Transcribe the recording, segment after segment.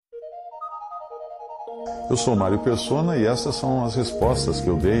Eu sou Mário Persona e essas são as respostas que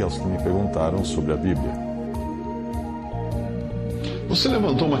eu dei aos que me perguntaram sobre a Bíblia. Você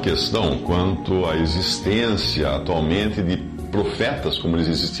levantou uma questão quanto à existência atualmente de profetas, como eles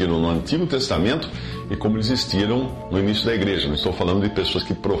existiram no Antigo Testamento e como eles existiram no início da igreja. Não estou falando de pessoas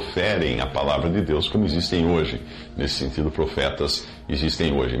que proferem a palavra de Deus como existem hoje. Nesse sentido, profetas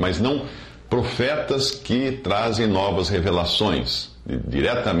existem hoje. Mas não profetas que trazem novas revelações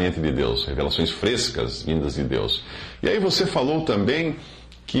diretamente de Deus, revelações frescas vindas de Deus. E aí você falou também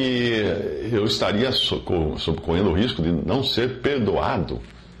que eu estaria correndo o risco de não ser perdoado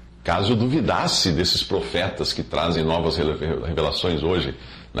caso eu duvidasse desses profetas que trazem novas revelações hoje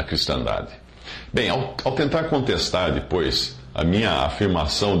na cristandade. Bem, ao tentar contestar depois a minha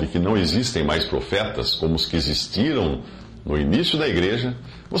afirmação de que não existem mais profetas como os que existiram no início da igreja,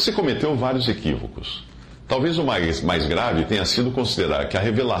 você cometeu vários equívocos. Talvez o mais grave tenha sido considerar que a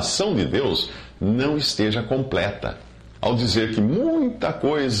revelação de Deus não esteja completa, ao dizer que muita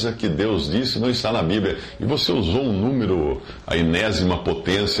coisa que Deus disse não está na Bíblia. E você usou um número, a enésima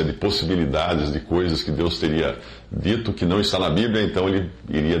potência de possibilidades de coisas que Deus teria dito que não está na Bíblia, então ele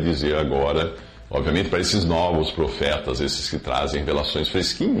iria dizer agora, obviamente para esses novos profetas, esses que trazem revelações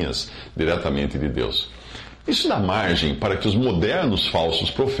fresquinhas diretamente de Deus. Isso dá margem para que os modernos falsos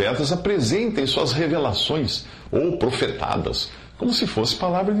profetas apresentem suas revelações, ou profetadas, como se fosse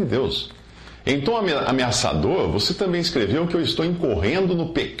palavra de Deus. Em tom ameaçador, você também escreveu que eu estou incorrendo no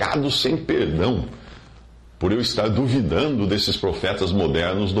pecado sem perdão, por eu estar duvidando desses profetas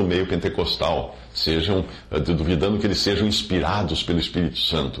modernos do meio pentecostal, duvidando que eles sejam inspirados pelo Espírito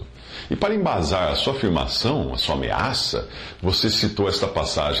Santo. E para embasar a sua afirmação, a sua ameaça, você citou esta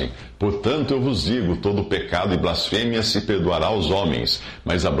passagem: portanto, eu vos digo, todo pecado e blasfêmia se perdoará aos homens,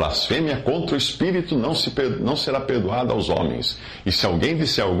 mas a blasfêmia contra o Espírito não será perdoada aos homens. E se alguém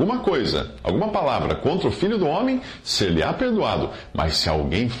disser alguma coisa, alguma palavra contra o Filho do Homem, ser-lhe-á perdoado. Mas se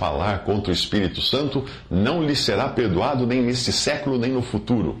alguém falar contra o Espírito Santo, não lhe será perdoado nem neste século, nem no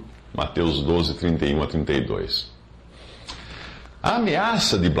futuro. Mateus 12, 31 a 32. A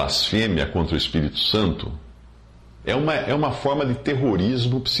ameaça de blasfêmia contra o Espírito Santo é uma forma de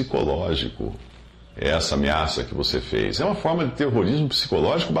terrorismo psicológico. Essa ameaça que você fez é uma forma de terrorismo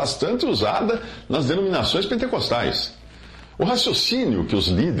psicológico bastante usada nas denominações pentecostais. O raciocínio que os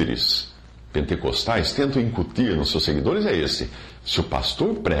líderes pentecostais tentam incutir nos seus seguidores é esse: se o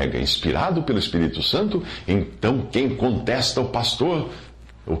pastor prega inspirado pelo Espírito Santo, então quem contesta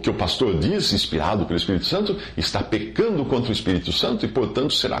o que o pastor diz, inspirado pelo Espírito Santo, está pecando contra o Espírito Santo e,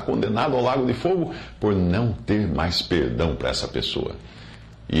 portanto, será condenado ao lago de fogo por não ter mais perdão para essa pessoa.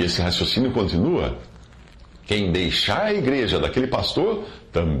 E esse raciocínio continua: quem deixar a igreja daquele pastor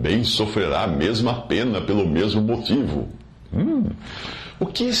também sofrerá a mesma pena pelo mesmo motivo. O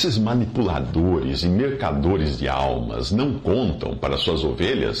que esses manipuladores e mercadores de almas não contam para suas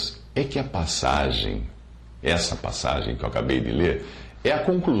ovelhas é que essa passagem que eu acabei de ler, é a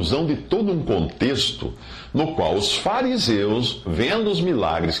conclusão de todo um contexto no qual os fariseus, vendo os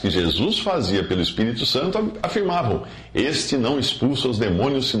milagres que Jesus fazia pelo Espírito Santo, afirmavam: este não expulsa os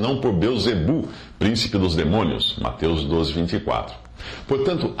demônios senão por Beelzebu, príncipe dos demônios. Mateus 12, 24.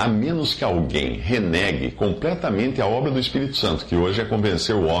 Portanto, a menos que alguém renegue completamente a obra do Espírito Santo, que hoje é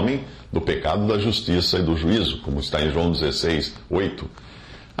convencer o homem do pecado, da justiça e do juízo, como está em João 16, 8...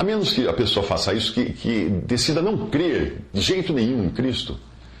 a menos que a pessoa faça isso, que decida não crer de jeito nenhum em Cristo,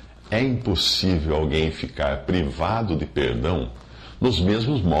 é impossível alguém ficar privado de perdão nos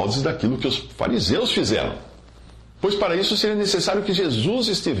mesmos moldes daquilo que os fariseus fizeram. Pois para isso seria necessário que Jesus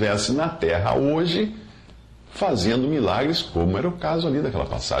estivesse na terra hoje, fazendo milagres, como era o caso ali daquela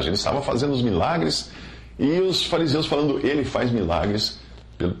passagem. Ele estava fazendo os milagres e os fariseus falando: ele faz milagres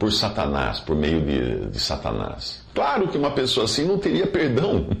por Satanás, por meio de Satanás. Claro que uma pessoa assim não teria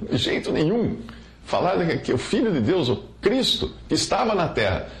perdão, de jeito nenhum. Falar que o Filho de Deus, o Cristo, que estava na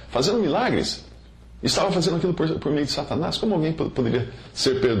terra fazendo milagres, estava fazendo aquilo por meio de Satanás. Como alguém poderia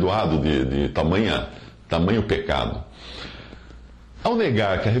ser perdoado de tamanho pecado? Ao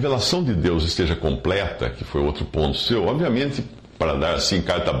negar que a revelação de Deus esteja completa, que foi outro ponto seu, obviamente, para dar assim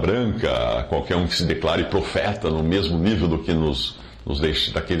carta branca a qualquer um que se declare profeta no mesmo nível do que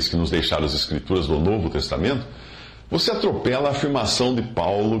daqueles que nos deixaram as Escrituras do Novo Testamento, você atropela a afirmação de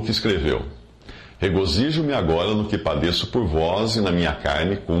Paulo, que escreveu: regozijo-me agora no que padeço por vós e na minha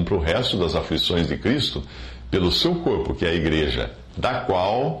carne cumpro o resto das aflições de Cristo pelo seu corpo, que é a igreja, da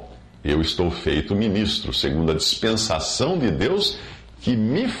qual eu estou feito ministro, segundo a dispensação de Deus que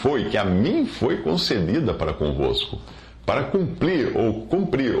a mim foi concedida para convosco, para cumprir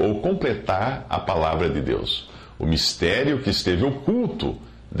ou completar a palavra de Deus, o mistério que esteve oculto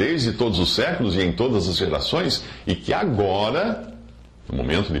desde todos os séculos e em todas as gerações, e que agora, no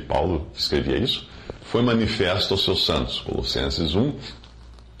momento de Paulo que escrevia isso, foi manifesto aos seus santos. Colossenses 1,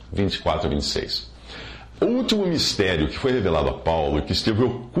 24 a 26. O último mistério que foi revelado a Paulo e que esteve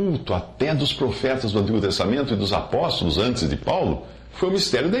oculto até dos profetas do Antigo Testamento e dos apóstolos antes de Paulo foi o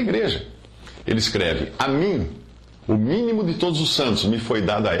mistério da igreja. Ele escreve: a mim, o mínimo de todos os santos, me foi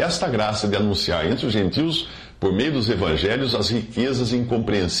dada esta graça de anunciar entre os gentios, por meio dos evangelhos, as riquezas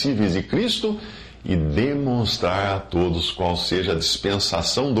incompreensíveis de Cristo e demonstrar a todos qual seja a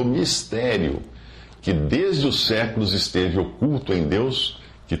dispensação do mistério que desde os séculos esteve oculto em Deus,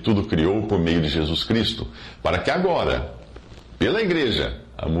 que tudo criou por meio de Jesus Cristo, para que agora, pela igreja,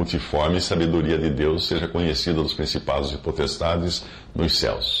 a multiforme sabedoria de Deus seja conhecida dos principados e potestades nos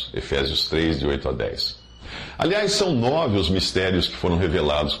céus. Efésios 3, de 8 a 10. Aliás, são 9 os mistérios que foram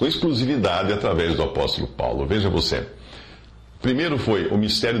revelados com exclusividade através do apóstolo Paulo. Veja você. Primeiro foi o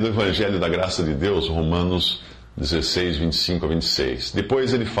mistério do Evangelho da Graça de Deus, Romanos 16, 25 a 26.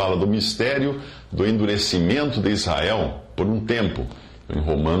 Depois ele fala do mistério do endurecimento de Israel por um tempo, em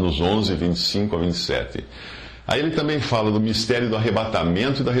Romanos 11, 25 a 27. Aí ele também fala do mistério do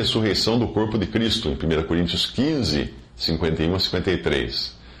arrebatamento e da ressurreição do corpo de Cristo, em 1 Coríntios 15, 51 a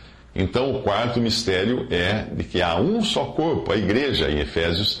 53. Então, o quarto mistério é de que há um só corpo, a igreja, em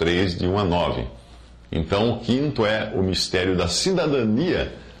Efésios 3, de 1 a 9. Então, o quinto é o mistério da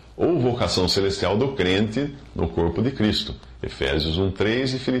cidadania ou vocação celestial do crente no corpo de Cristo, Efésios 1,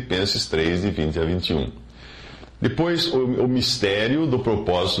 3 e Filipenses 3, de 20 a 21. Depois, o mistério do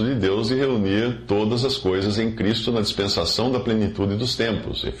propósito de Deus de reunir todas as coisas em Cristo na dispensação da plenitude dos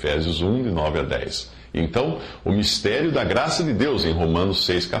tempos, Efésios 1, de 9 a 10. Então, o mistério da graça de Deus, em Romanos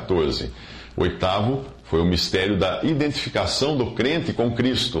 6, 14. O oitavo foi o mistério da identificação do crente com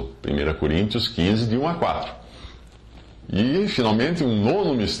Cristo, 1 Coríntios 15, de 1 a 4. E, finalmente, um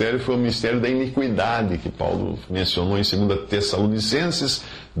nono mistério foi o mistério da iniquidade, que Paulo mencionou em 2 Tessalonicenses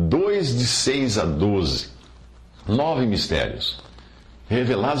 2, de 6 a 12. 9 mistérios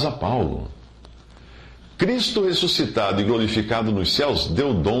revelados a Paulo. Cristo ressuscitado e glorificado nos céus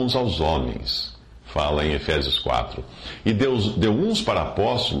deu dons aos homens, fala em Efésios 4. E Deus deu uns para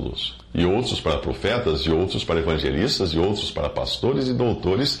apóstolos, e outros para profetas, e outros para evangelistas, e outros para pastores e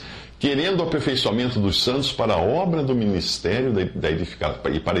doutores, querendo o aperfeiçoamento dos santos para a obra do ministério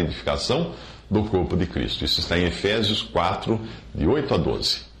e para a edificação do corpo de Cristo. Isso está em Efésios 4, de 8 a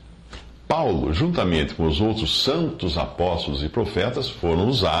 12. Paulo, juntamente com os outros santos apóstolos e profetas, foram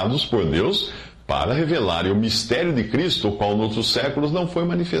usados por Deus para revelarem o mistério de Cristo, o qual, noutros séculos, não foi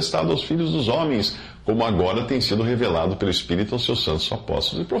manifestado aos filhos dos homens, como agora tem sido revelado pelo Espírito aos seus santos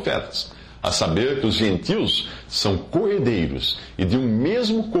apóstolos e profetas. A saber que os gentios são co-herdeiros e de um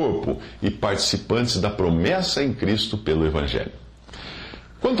mesmo corpo e participantes da promessa em Cristo pelo Evangelho.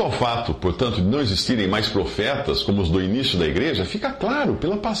 Quanto ao fato, portanto, de não existirem mais profetas como os do início da igreja, fica claro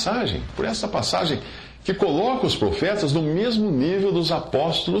por essa passagem, que coloca os profetas no mesmo nível dos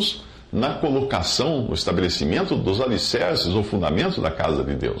apóstolos na colocação, no estabelecimento dos alicerces ou fundamento da casa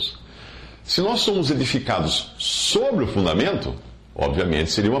de Deus. Se nós somos edificados sobre o fundamento,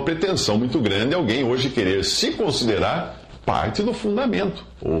 obviamente seria uma pretensão muito grande alguém hoje querer se considerar parte do fundamento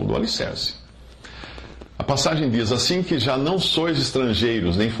ou do alicerce. A passagem diz assim que já não sois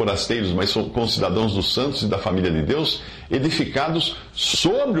estrangeiros nem forasteiros, mas concidadãos dos santos e da família de Deus, edificados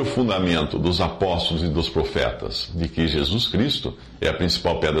sobre o fundamento dos apóstolos e dos profetas, de que Jesus Cristo é a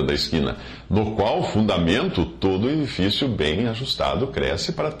principal pedra da esquina, no qual fundamento todo edifício bem ajustado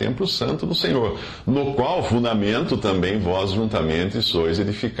cresce para templo santo do Senhor, no qual fundamento também vós juntamente sois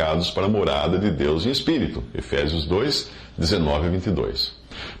edificados para a morada de Deus em Espírito. Efésios 2, 19 a 22.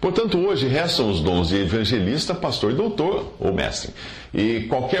 Portanto, hoje restam os dons de evangelista, pastor e doutor, ou mestre. E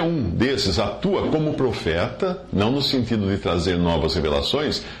qualquer um desses atua como profeta, não no sentido de trazer novas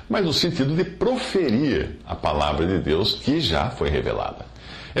revelações, mas no sentido de proferir a palavra de Deus que já foi revelada.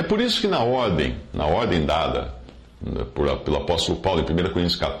 É por isso que na ordem dada pelo apóstolo Paulo em 1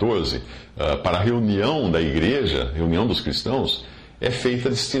 Coríntios 14, para a reunião da igreja, reunião dos cristãos, é feita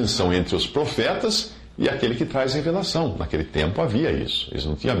a distinção entre os profetas e aquele que traz revelação. Naquele tempo havia isso. Eles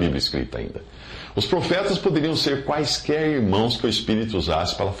não tinham a Bíblia escrita ainda. Os profetas poderiam ser quaisquer irmãos que o Espírito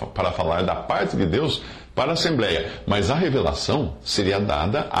usasse para falar da parte de Deus para a Assembleia. Mas a revelação seria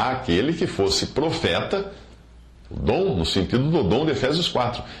dada àquele que fosse profeta, o dom, no sentido do dom de Efésios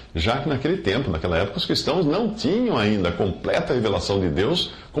 4. Já que naquele tempo, naquela época, os cristãos não tinham ainda a completa revelação de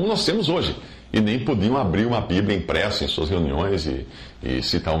Deus como nós temos hoje. E nem podiam abrir uma Bíblia impressa em suas reuniões e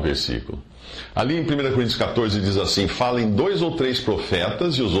citar um versículo. Ali em 1 Coríntios 14 diz assim: falem 2 ou 3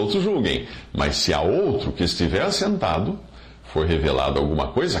 profetas e os outros julguem, mas se há outro que estiver assentado, for revelado alguma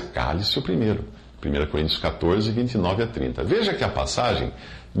coisa, cale-se o primeiro. 1 Coríntios 14, 29 a 30. Veja que a passagem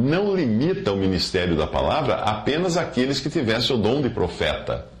não limita o ministério da palavra apenas àqueles que tivessem o dom de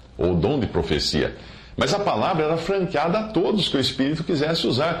profeta ou o dom de profecia. Mas a palavra era franqueada a todos que o Espírito quisesse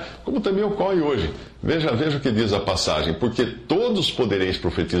usar, como também ocorre hoje. Veja o que diz a passagem. Porque todos podereis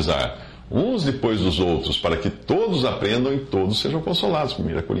profetizar, uns depois dos outros, para que todos aprendam e todos sejam consolados.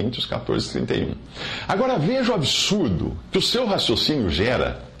 1 Coríntios 14, 31. Agora veja o absurdo que o seu raciocínio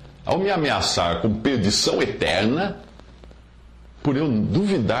gera ao me ameaçar com perdição eterna por eu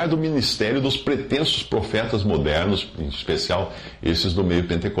duvidar do ministério dos pretensos profetas modernos, em especial esses do meio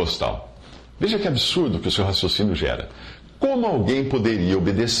pentecostal. Veja que absurdo que o seu raciocínio gera. Como alguém poderia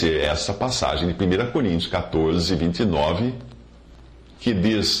obedecer essa passagem de 1 Coríntios 14, 29, que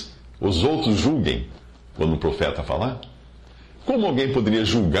diz, os outros julguem, quando um profeta falar? Como alguém poderia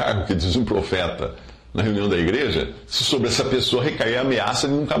julgar o que diz um profeta na reunião da igreja, se sobre essa pessoa recair a ameaça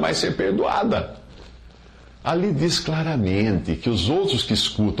de nunca mais ser perdoada? Ali diz claramente que os outros que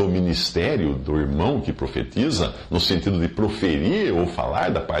escutam o ministério do irmão que profetiza, no sentido de proferir ou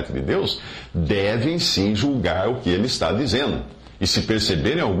falar da parte de Deus, devem sim julgar o que ele está dizendo. E se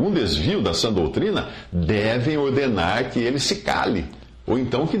perceberem algum desvio da sã doutrina, devem ordenar que ele se cale, ou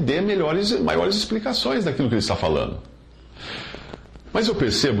então que dê maiores explicações daquilo que ele está falando. Mas eu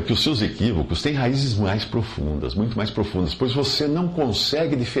percebo que os seus equívocos têm raízes mais profundas, muito mais profundas, pois você não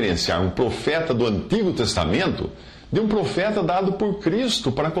consegue diferenciar um profeta do Antigo Testamento de um profeta dado por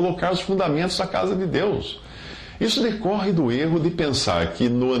Cristo para colocar os fundamentos da casa de Deus. Isso decorre do erro de pensar que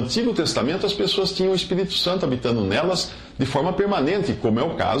no Antigo Testamento as pessoas tinham o Espírito Santo habitando nelas de forma permanente, como é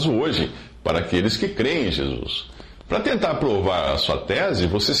o caso hoje, para aqueles que creem em Jesus. Para tentar provar a sua tese,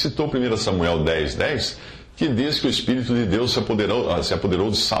 você citou 1 Samuel 10:10, que diz que o Espírito de Deus se apoderou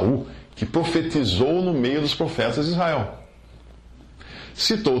de Saul, que profetizou no meio dos profetas de Israel.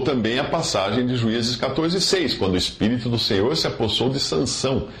 Citou também a passagem de Juízes 14:6, quando o Espírito do Senhor se apossou de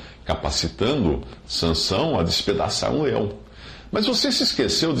Sansão, capacitando Sansão a despedaçar um leão. Mas você se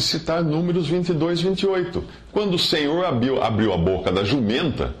esqueceu de citar Números 22:28, quando o Senhor abriu a boca da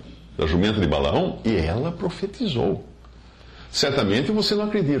jumenta de Balaão, e ela profetizou. Certamente você não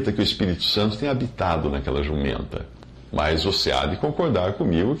acredita que o Espírito Santo tenha habitado naquela jumenta, mas você há de concordar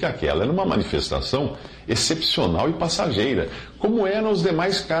comigo que aquela era uma manifestação excepcional e passageira, como eram os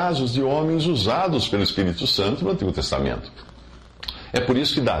demais casos de homens usados pelo Espírito Santo no Antigo Testamento. É por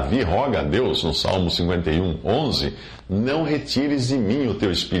isso que Davi roga a Deus, no Salmo 51:11, não retires de mim o teu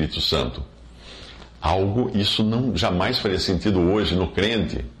Espírito Santo. Isso jamais faria sentido hoje no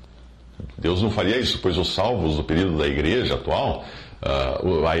crente. Deus não faria isso, pois os salvos do período da igreja atual,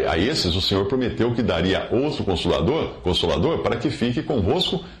 a esses o Senhor prometeu que daria outro consolador para que fique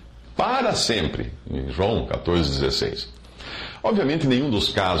convosco para sempre. Em João 14:16. Obviamente, nenhum dos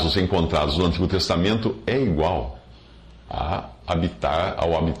casos encontrados no Antigo Testamento é igual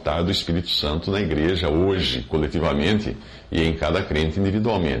ao habitar do Espírito Santo na igreja hoje, coletivamente, e em cada crente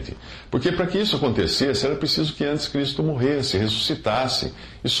individualmente. Porque para que isso acontecesse, era preciso que antes Cristo morresse, ressuscitasse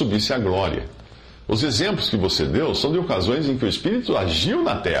e subisse à glória. Os exemplos que você deu são de ocasiões em que o Espírito agiu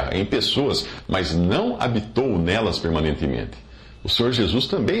na terra, em pessoas, mas não habitou nelas permanentemente. O Senhor Jesus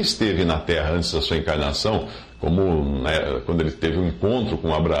também esteve na terra antes da sua encarnação, como quando ele teve um encontro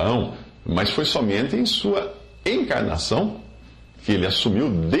com Abraão, mas foi somente em sua encarnação que ele assumiu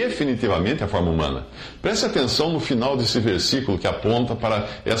definitivamente a forma humana. Preste atenção no final desse versículo que aponta para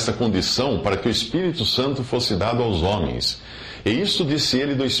esta condição, para que o Espírito Santo fosse dado aos homens. E isto disse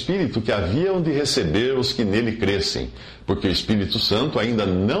ele do Espírito que haviam de receber os que nele crescem, porque o Espírito Santo ainda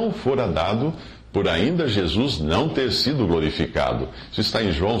não fora dado, por ainda Jesus não ter sido glorificado. Isso está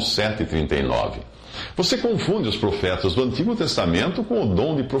em João 7:39. Você confunde os profetas do Antigo Testamento com o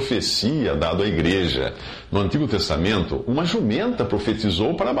dom de profecia dado à igreja. No Antigo Testamento, uma jumenta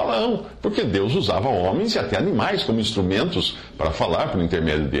profetizou para Balaão, porque Deus usava homens e até animais como instrumentos para falar por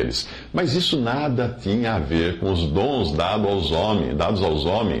intermédio deles. Mas isso nada tinha a ver com os dons dados aos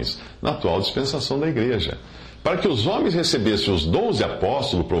homens na atual dispensação da igreja. Para que os homens recebessem os dons de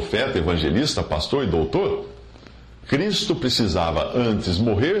apóstolo, profeta, evangelista, pastor e doutor, Cristo precisava antes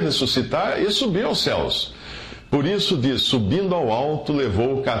morrer, ressuscitar e subir aos céus. Por isso diz, subindo ao alto,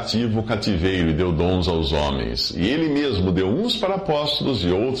 levou o cativo o cativeiro e deu dons aos homens. E ele mesmo deu uns para apóstolos,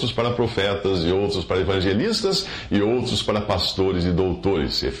 e outros para profetas, e outros para evangelistas, e outros para pastores e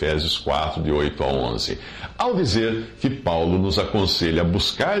doutores. Efésios 4, de 8 a 11. Ao dizer que Paulo nos aconselha a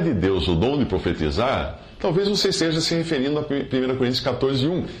buscar de Deus o dom de profetizar, talvez você esteja se referindo a 1 Coríntios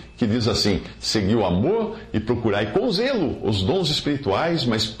 14:1, que diz assim, segui o amor e procurai com zelo os dons espirituais,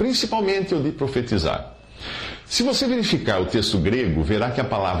 mas principalmente o de profetizar. Se você verificar o texto grego, verá que a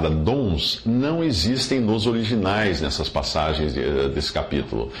palavra dons não existem nos originais nessas passagens desse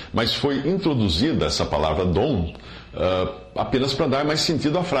capítulo, mas foi introduzida essa palavra dom apenas para dar mais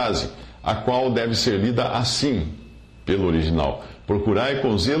sentido à frase, a qual deve ser lida assim, pelo original: procurai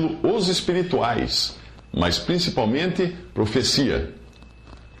com zelo os espirituais, mas principalmente profecia.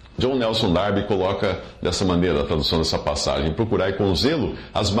 John Nelson Darby coloca dessa maneira a tradução dessa passagem: procurai com zelo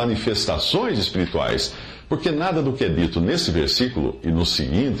as manifestações espirituais, porque nada do que é dito nesse versículo e nos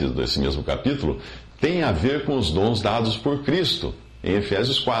seguintes desse mesmo capítulo tem a ver com os dons dados por Cristo, em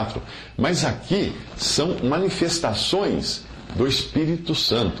Efésios 4. Mas aqui são manifestações do Espírito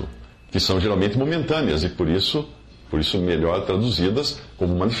Santo, que são geralmente momentâneas e por isso melhor traduzidas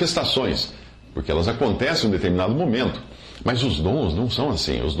como manifestações, porque elas acontecem em um determinado momento. Mas os dons não são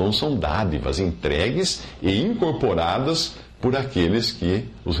assim. Os dons são dádivas entregues e incorporadas por aqueles que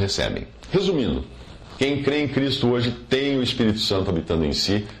os recebem. Resumindo, quem crê em Cristo hoje tem o Espírito Santo habitando em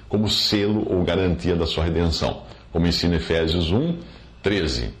si como selo ou garantia da sua redenção, como ensina Efésios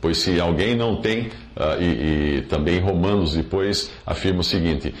 1:13. Pois se alguém não tem, e também Romanos depois afirma o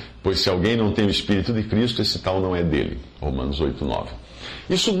seguinte: pois se alguém não tem o Espírito de Cristo, esse tal não é dele. Romanos 8:9.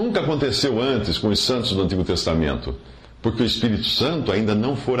 Isso nunca aconteceu antes com os santos do Antigo Testamento, porque o Espírito Santo ainda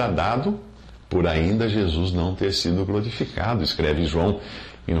não fora dado, por ainda Jesus não ter sido glorificado, escreve João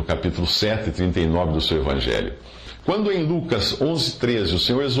no capítulo 7:39 do seu Evangelho. Quando em Lucas 11:13 o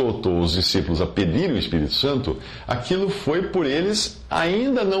Senhor exortou os discípulos a pedirem o Espírito Santo, aquilo foi por eles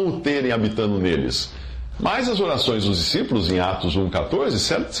ainda não o terem habitando neles. Mas as orações dos discípulos em Atos 1:14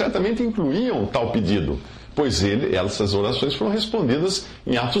 certamente incluíam tal pedido, pois essas orações foram respondidas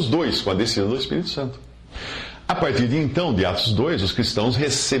em Atos 2, com a descida do Espírito Santo. A partir de então, de Atos 2, os cristãos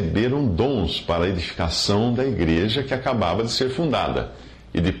receberam dons para a edificação da igreja que acabava de ser fundada.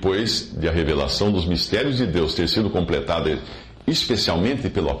 E depois de a revelação dos mistérios de Deus ter sido completada especialmente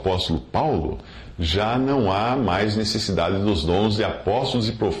pelo apóstolo Paulo, já não há mais necessidade dos dons de apóstolos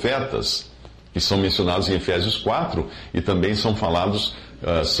e profetas, que são mencionados em Efésios 4 e também são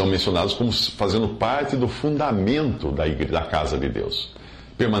mencionados como fazendo parte do fundamento da casa de Deus.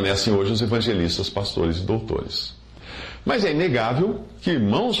 Permanecem hoje os evangelistas, pastores e doutores. Mas é inegável que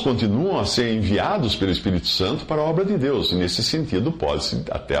irmãos continuam a ser enviados pelo Espírito Santo para a obra de Deus. E nesse sentido pode-se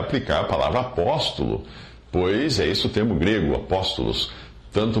até aplicar a palavra apóstolo, pois é esse o termo grego, apóstolos,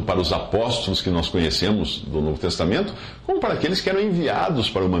 tanto para os apóstolos que nós conhecemos do Novo Testamento, como para aqueles que eram enviados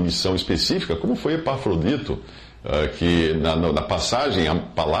para uma missão específica, como foi Epafrodito, que na passagem, a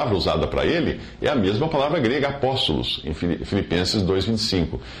palavra usada para ele é a mesma palavra grega, apóstolos, em Filipenses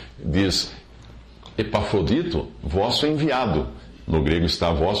 2:25. Diz: Epafrodito, vosso enviado. No grego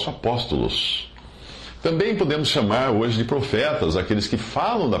está vosso apóstolos. Também podemos chamar hoje de profetas aqueles que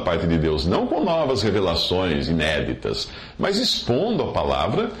falam da parte de Deus, não com novas revelações inéditas, mas expondo a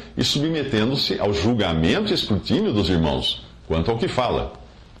palavra e submetendo-se ao julgamento e escrutínio dos irmãos quanto ao que fala.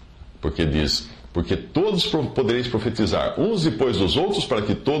 Porque diz: porque todos podereis profetizar, uns depois dos outros, para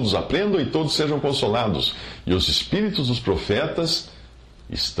que todos aprendam e todos sejam consolados. E os espíritos dos profetas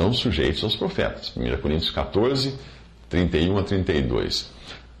estão sujeitos aos profetas. 1 Coríntios 14, 31 a 32.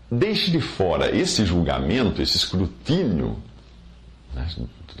 Deixe de fora esse julgamento, esse escrutínio. Né?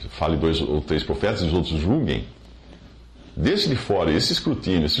 Fale 2 ou 3 profetas e os outros julguem. Deixe de fora esse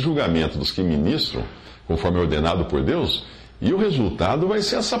escrutínio, esse julgamento dos que ministram, conforme ordenado por Deus, e o resultado vai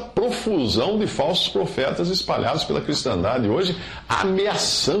ser essa profusão de falsos profetas espalhados pela cristandade hoje,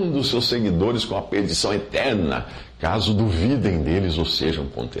 ameaçando seus seguidores com a perdição eterna, caso duvidem deles ou sejam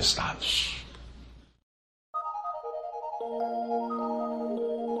contestados.